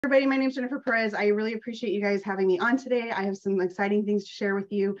Everybody, my name is Jennifer Perez. I really appreciate you guys having me on today. I have some exciting things to share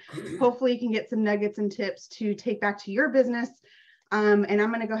with you. Hopefully you can get some nuggets and tips to take back to your business. And I'm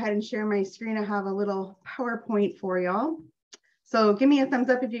going to go ahead and share my screen. I have a little PowerPoint for y'all. So give me a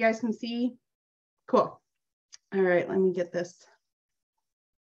thumbs up if you guys can see. Cool. All right, let me get this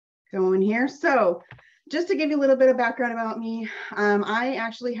going here. So just to give you a little bit of background about me, I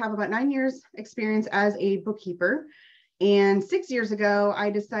actually have about 9 years experience as a bookkeeper. And 6 years ago,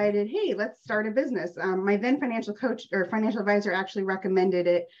 I decided, hey, let's start a business. My then financial coach or financial advisor actually recommended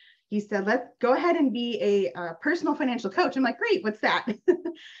it. He said, let's go ahead and be a personal financial coach. I'm like, great, what's that?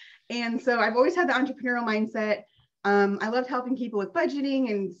 And so I've always had the entrepreneurial mindset. I loved helping people with budgeting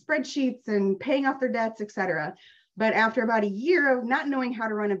and spreadsheets and paying off their debts, et cetera. But after about a year of not knowing how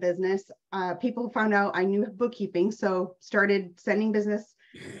to run a business, people found out I knew bookkeeping. So started sending business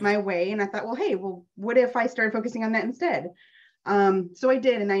my way. And I thought, well, what if I started focusing on that instead? So I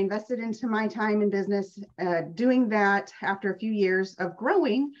did, and I invested into my time in business. Doing that after a few years of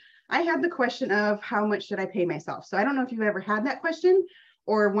growing, I had the question of how much should I pay myself? So I don't know if you've ever had that question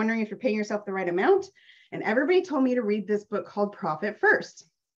or wondering if you're paying yourself the right amount. And everybody told me to read this book called Profit First.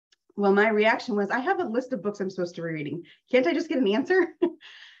 Well, my reaction was, I have a list of books I'm supposed to be reading. Can't I just get an answer?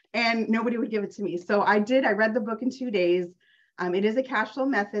 And nobody would give it to me. So I did. I read the book in 2 days. It is a cash flow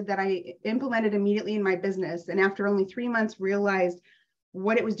method that I implemented immediately in my business. And after only 3 months, realized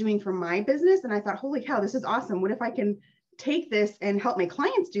what it was doing for my business. And I thought, holy cow, this is awesome. What if I can take this and help my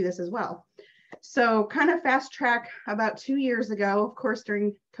clients do this as well? So kind of fast track about 2 years ago, of course,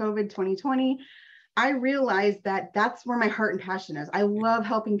 during COVID 2020, I realized that that's where my heart and passion is. I love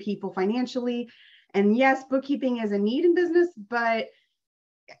helping people financially. And yes, bookkeeping is a need in business, but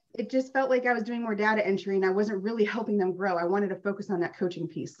it just felt like I was doing more data entry and I wasn't really helping them grow. I wanted to focus on that coaching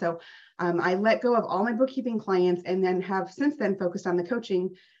piece. So I let go of all my bookkeeping clients and then have since then focused on the coaching,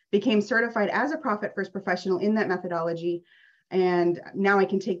 became certified as a Profit First professional in that methodology. And now I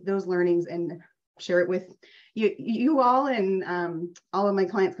can take those learnings and share it with you all and all of my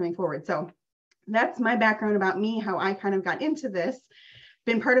clients coming forward. So that's my background about me, how I kind of got into this.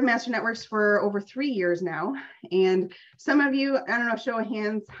 Been part of Master Networks for over 3 years now. And some of you, I don't know, show of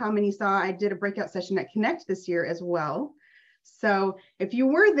hands, how many saw I did a breakout session at Connect this year as well. So if you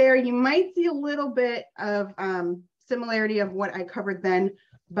were there, you might see a little bit of similarity of what I covered then,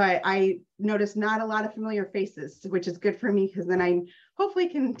 but I noticed not a lot of familiar faces, which is good for me because then I hopefully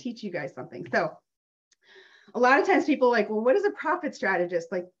can teach you guys something. So a lot of times people are like, well, what is a profit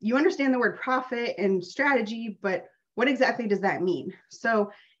strategist? Like, you understand the word profit and strategy, but what exactly does that mean? So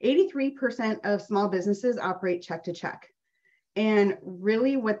 83% of small businesses operate check to check. And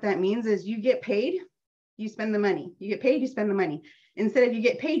really what that means is you get paid, you spend the money. You get paid, you spend the money. Instead of you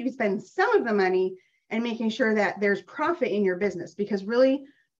get paid, you spend some of the money and making sure that there's profit in your business, because really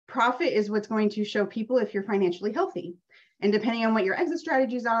profit is what's going to show people if you're financially healthy. And depending on what your exit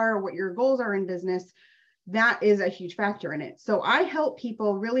strategies are or what your goals are in business, that is a huge factor in it. So I help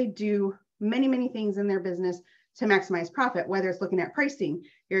people really do many, many things in their business to maximize profit, whether it's looking at pricing,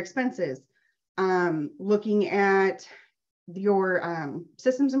 your expenses, looking at your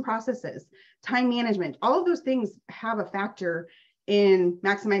systems and processes, time management. All of those things have a factor in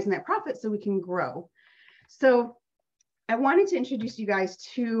maximizing that profit so we can grow. So I wanted to introduce you guys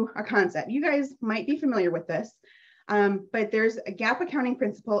to a concept. You guys might be familiar with this, but there's a gap accounting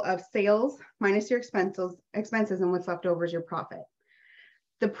principle of sales minus your expenses and what's left over is your profit.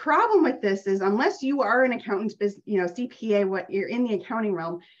 The problem with this is unless you are an accountant, CPA, what you're in the accounting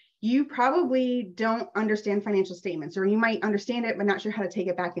realm, you probably don't understand financial statements, or you might understand it, but not sure how to take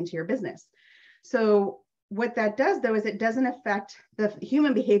it back into your business. So what that does though, is it doesn't affect the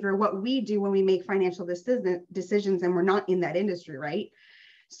human behavior, what we do when we make financial decisions and we're not in that industry, right?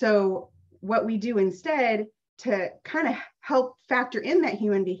 So what we do instead to kind of help factor in that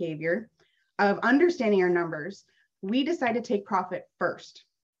human behavior of understanding our numbers, we decide to take profit first.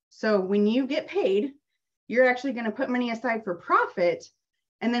 So when you get paid, you're actually going to put money aside for profit.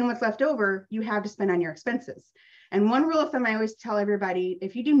 And then what's left over, you have to spend on your expenses. And one rule of thumb I always tell everybody,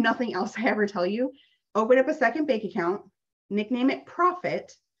 if you do nothing else I ever tell you, open up a second bank account, nickname it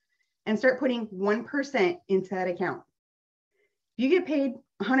profit, and start putting 1% into that account. If you get paid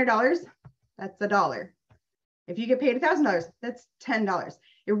 $100, that's $1. If you get paid $1,000, that's $10.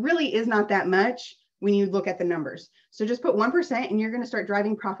 It really is not that much when you look at the numbers. So just put 1% and you're going to start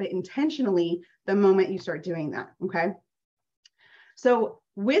driving profit intentionally the moment you start doing that, okay? So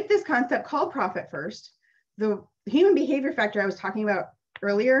with this concept called Profit First, the human behavior factor I was talking about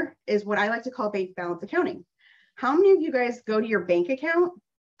earlier is what I like to call bank balance accounting. How many of you guys go to your bank account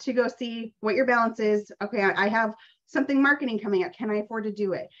to go see what your balance is? Okay, I have something marketing coming up. Can I afford to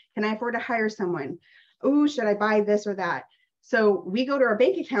do it? Can I afford to hire someone? Oh, should I buy this or that? So we go to our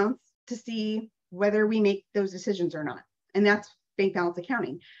bank accounts to see whether we make those decisions or not. And that's bank balance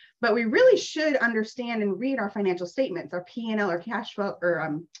accounting. But we really should understand and read our financial statements, our P&L or cash flow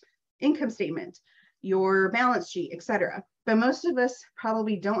or income statement, your balance sheet, etc. But most of us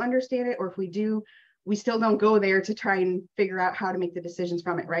probably don't understand it, or if we do, we still don't go there to try and figure out how to make the decisions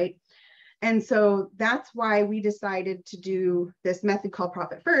from it, right? And so that's why we decided to do this method called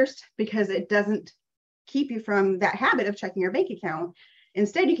Profit First, because it doesn't keep you from that habit of checking your bank account.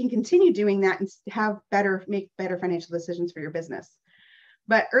 Instead, you can continue doing that and make better financial decisions for your business.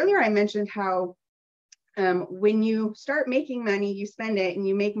 But earlier I mentioned how when you start making money, you spend it, and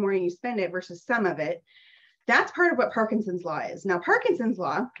you make more and you spend it versus some of it. That's part of what Parkinson's law is. Now, Parkinson's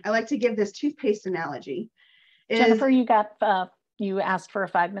law, I like to give this toothpaste analogy. Jennifer, you asked for a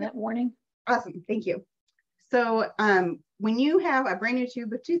 5-minute warning. Awesome, thank you. So when you have a brand new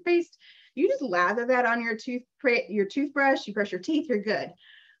tube of toothpaste, you just lather that on your toothbrush, you brush your teeth, you're good.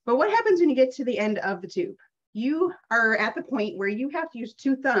 But what happens when you get to the end of the tube? You are at the point where you have to use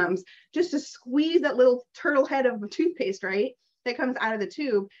 2 thumbs just to squeeze that little turtle head of toothpaste, right? That comes out of the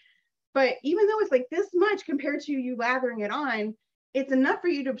tube. But even though it's like this much compared to you lathering it on, it's enough for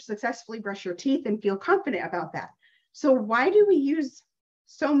you to successfully brush your teeth and feel confident about that. So why do we use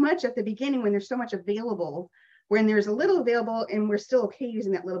so much at the beginning when there's so much available, when there's a little available and we're still okay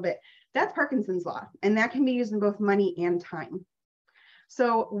using that little bit? That's Parkinson's law. And that can be used in both money and time.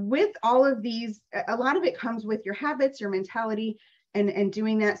 So with all of these, a lot of it comes with your habits, your mentality, and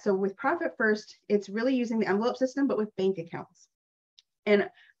doing that. So with Profit First, it's really using the envelope system, but with bank accounts. And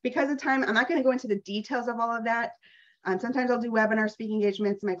because of time, I'm not going to go into the details of all of that. Sometimes I'll do webinar speaking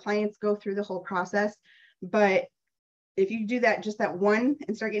engagements. My clients go through the whole process. But if you do that, just that one,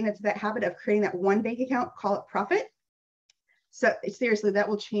 and start getting into that habit of creating that one bank account, call it Profit. So seriously, that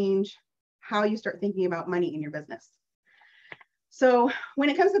will change how you start thinking about money in your business. So when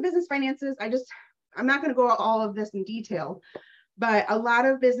it comes to business finances, I'm not going to go all of this in detail, but a lot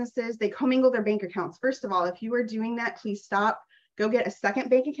of businesses, they commingle their bank accounts. First of all, if you are doing that, please stop, go get a second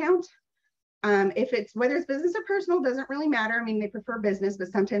bank account. Whether it's business or personal, doesn't really matter. I mean, they prefer business,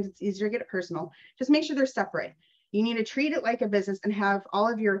 but sometimes it's easier to get it personal. Just make sure they're separate. You need to treat it like a business and have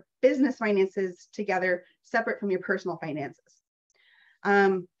all of your business finances together, separate from your personal finances.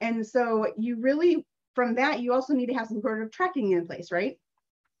 And so you really, from that, you also need to have some sort of tracking in place, right?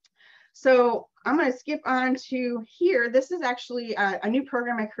 So I'm going to skip on to here. This is actually a new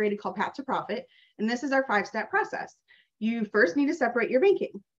program I created called Path to Profit. And this is our 5-step process. You first need to separate your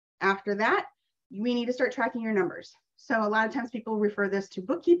banking. After that, we need to start tracking your numbers. So a lot of times people refer this to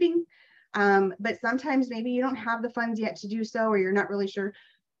bookkeeping, but sometimes maybe you don't have the funds yet to do so, or you're not really sure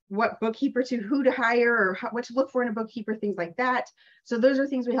what bookkeeper who to hire, or what to look for in a bookkeeper, things like that. So those are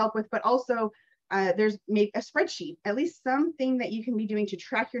things we help with, but also there's make a spreadsheet, at least something that you can be doing to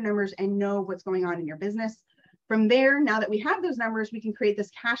track your numbers and know what's going on in your business. From there, now that we have those numbers, we can create this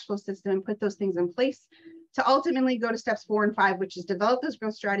cash flow system and put those things in place to ultimately go to steps 4 and 5, which is develop those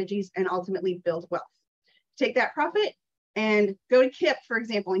growth strategies and ultimately build wealth. Take that profit and go to Kip, for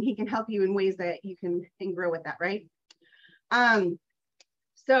example, and he can help you in ways that you can grow with that, right?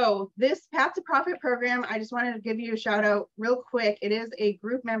 So this Path to Profit program, I just wanted to give you a shout out real quick. It is a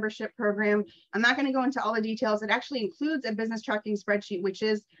group membership program. I'm not going to go into all the details. It actually includes a business tracking spreadsheet, which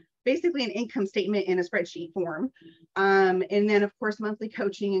is basically an income statement in a spreadsheet form. And then of course, monthly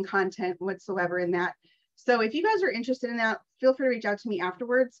coaching and content whatsoever in that. So if you guys are interested in that, feel free to reach out to me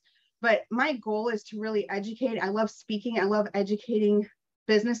afterwards. But my goal is to really educate. I love speaking. I love educating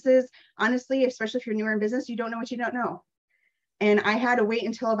businesses. Honestly, especially if you're newer in business, you don't know what you don't know. And I had to wait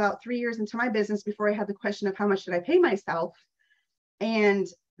until about 3 years into my business before I had the question of how much should I pay myself. And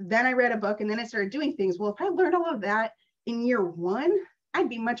then I read a book, and then I started doing things. Well, if I learned all of that in year 1, I'd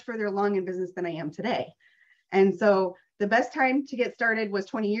be much further along in business than I am today. And so the best time to get started was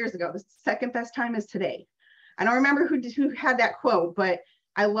 20 years ago. The second best time is today. I don't remember who had that quote, but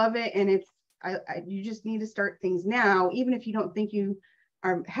I love it. And you just need to start things now. Even if you don't think you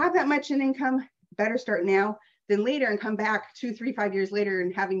have that much in income, better start now than later and come back 2, 3, 5 years later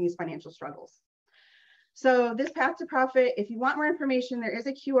and having these financial struggles. So this Path to Profit, if you want more information, there is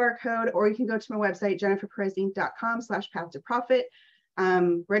a QR code, or you can go to my website, jenniferperezinc.com/path-to-profit.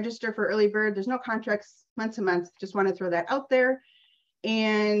 Register for early bird. There's no contracts month to month. Just want to throw that out there.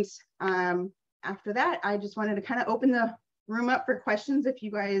 And after that, I just wanted to kind of open the room up for questions. If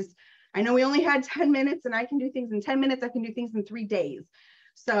you guys, I know we only had 10 minutes and I can do things in 10 minutes. I can do things in 3 days.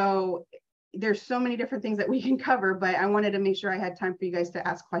 So there's so many different things that we can cover, but I wanted to make sure I had time for you guys to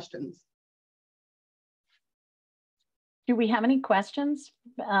ask questions. Do we have any questions?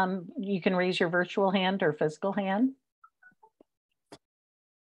 You can raise your virtual hand or physical hand.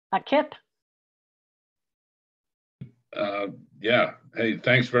 Kip? Yeah. Hey,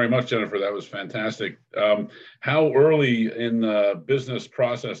 thanks very much, Jennifer. That was fantastic. How early in the business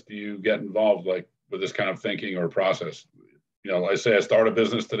process do you get involved, like with this kind of thinking or process? You know, I say I start a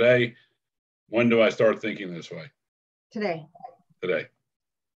business today. When do I start thinking this way? Today. Today.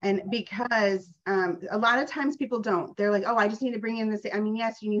 And because a lot of times people don't, they're like, oh, I just need to bring in this. I mean,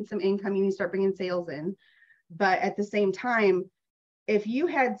 yes, you need some income, you need to start bringing sales in. But at the same time, if you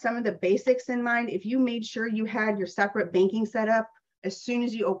had some of the basics in mind, if you made sure you had your separate banking set up as soon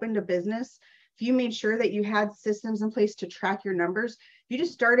as you opened a business, if you made sure that you had systems in place to track your numbers, if you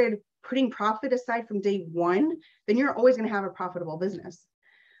just started putting profit aside from day one, then you're always going to have a profitable business.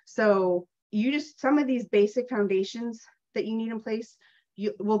 So you just, some of these basic foundations that you need in place,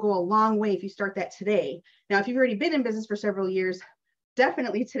 you will go a long way if you start that today. Now, if you've already been in business for several years,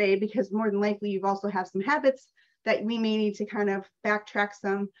 definitely today, because more than likely you've also have some habits that we may need to kind of backtrack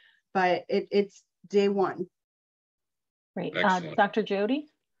some, but it's day one. Great. Dr. Jody?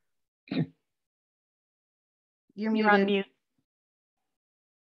 You're on mute.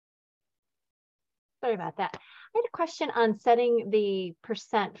 Sorry about that. I had a question on setting the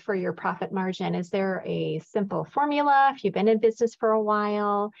percent for your profit margin. Is there a simple formula if you've been in business for a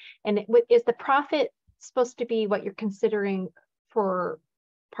while? And is the profit supposed to be what you're considering for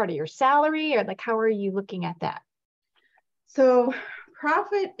part of your salary, or like how are you looking at that? So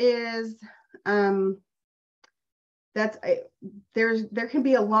profit is there can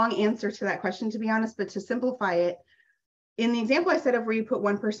be a long answer to that question, to be honest, but to simplify it, in the example I set up where you put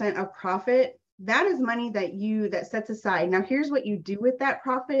 1% of profit, that is money that sets aside. Now, here's what you do with that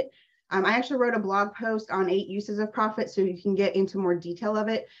profit. I actually wrote a blog post on 8 uses of profit, so you can get into more detail of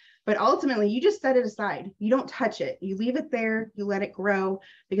it. But ultimately, you just set it aside. You don't touch it. You leave it there. You let it grow,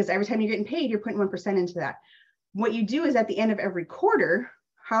 because every time you're getting paid, you're putting 1% into that. What you do is at the end of every quarter,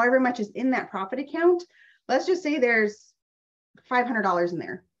 however much is in that profit account, let's just say there's $500 in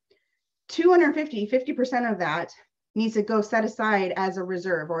there. 50% of that needs to go set aside as a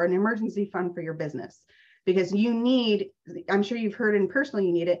reserve or an emergency fund for your business, because you need, I'm sure you've heard, and personally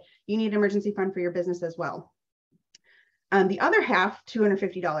you need it, you need an emergency fund for your business as well. The other half,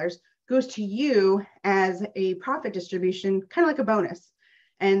 $250, goes to you as a profit distribution, kind of like a bonus.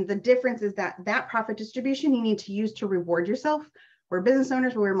 And the difference is that that profit distribution you need to use to reward yourself. We're business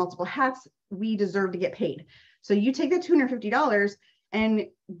owners, we wear multiple hats, we deserve to get paid. So you take that $250 and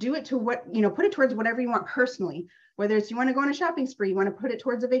do it to what, you know, put it towards whatever you want personally, whether it's you want to go on a shopping spree, you want to put it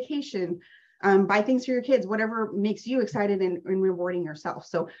towards a vacation, buy things for your kids, whatever makes you excited and rewarding yourself.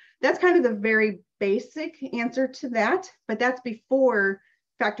 So that's kind of the very basic answer to that, but that's before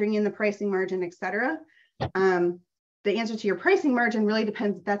factoring in the pricing margin, et cetera. The answer to your pricing margin really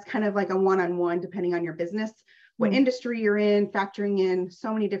depends. That's kind of like a one-on-one, depending on your business, what industry you're in, factoring in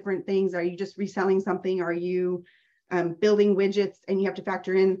so many different things. Are you just reselling something? Are you building widgets, and you have to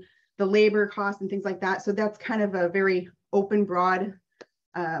factor in the labor costs and things like that? So that's kind of a very open, broad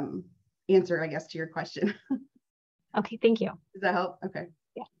answer, I guess, to your question. Okay, thank you. Does that help? Okay.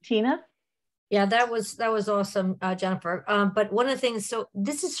 Yeah. Tina? Yeah, that was awesome, Jennifer. But one of the things, so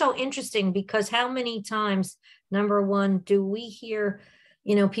this is so interesting, because how many times, number one, do we hear,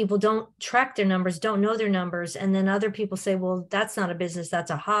 you know, people don't track their numbers, don't know their numbers, and then other people say, well, that's not a business,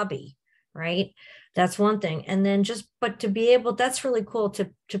 that's a hobby, right? That's one thing. And then but to be able, that's really cool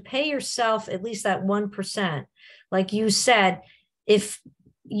to pay yourself at least that 1%. Like you said, if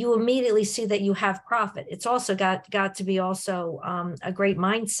you immediately see that you have profit, it's also got to be also a great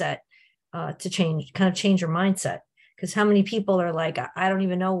mindset to change your mindset, because how many people are like, I don't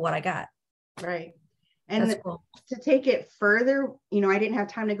even know what I got. Right. And cool. To take it further, you know, I didn't have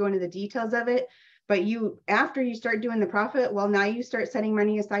time to go into the details of it, but after you start doing the profit, well, now you start setting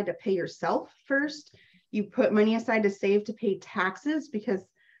money aside to pay yourself first. You put money aside to save to pay taxes, because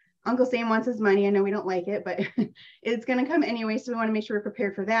Uncle Sam wants his money. I know we don't like it, but it's going to come anyway. So we want to make sure we're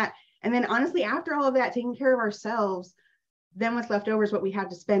prepared for that. And then honestly, after all of that, taking care of ourselves, then what's left over is what we have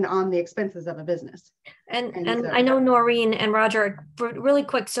to spend on the expenses of a business. And so, I know Noreen and Roger, really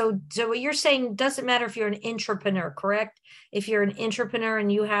quick. So what you're saying doesn't matter if you're an entrepreneur, correct? If you're an entrepreneur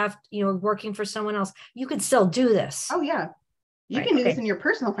and you have, you know, working for someone else, you can still do this. Oh yeah. You can do this in your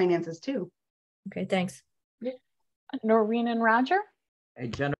personal finances too. Okay, thanks. Noreen and Roger? Hey,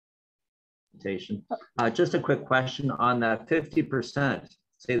 Jennifer, just a quick question on that 50%.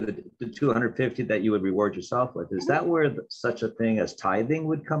 Say the 250 that you would reward yourself with, is that where such a thing as tithing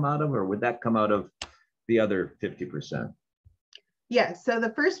would come out of, or would that come out of the other 50%? Yeah, so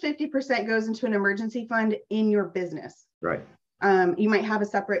the first 50% goes into an emergency fund in your business. Right. You might have a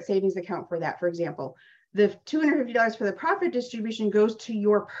separate savings account for that, for example. The $250 for the profit distribution goes to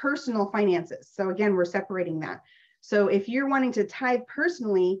your personal finances. So again, we're separating that. So if you're wanting to tithe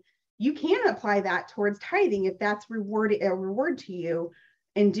personally, you can apply that towards tithing if that's a reward to you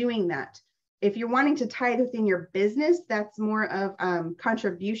in doing that. If you're wanting to tithe within your business, that's more of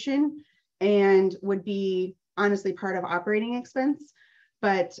contribution and would be honestly part of operating expense.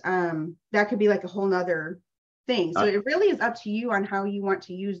 But that could be like a whole nother thing. So it really is up to you on how you want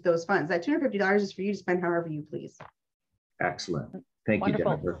to use those funds. That $250 is for you to spend however you please. Excellent. Thank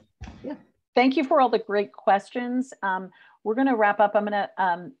Wonderful. you, Jennifer. Yeah. Thank you for all the great questions. We're going to wrap up. I'm going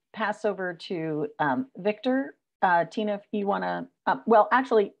to pass over to Victor. Tina, if you want to, well,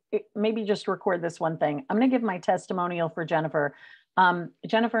 actually, maybe just record this one thing. I'm going to give my testimonial for Jennifer.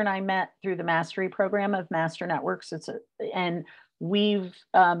 Jennifer and I met through the Mastery program of Master Networks. And we've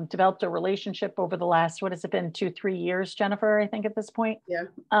developed a relationship over the last, what has it been, 2-3 years, Jennifer, I think at this point. Yeah.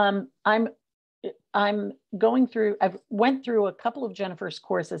 I'm going through, I've went through a couple of Jennifer's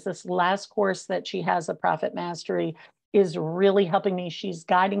courses. This last course that she has, a Profit Mastery, is really helping me. She's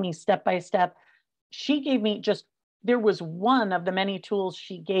guiding me step by step. She gave me there was one of the many tools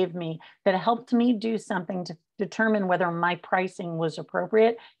she gave me that helped me do something to determine whether my pricing was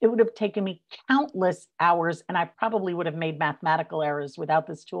appropriate. It would have taken me countless hours, and I probably would have made mathematical errors without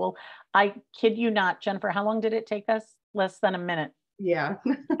this tool. I kid you not, Jennifer, how long did it take us? Less than a minute. Yeah.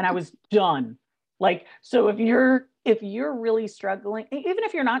 And I was done. Like, so if you're really struggling, even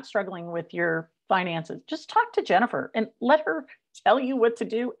if you're not struggling with your finances, just talk to Jennifer and let her tell you what to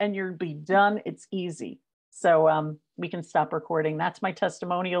do and you'll be done. It's easy. So we can stop recording. That's my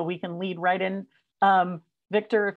testimonial. We can lead right in. Victor,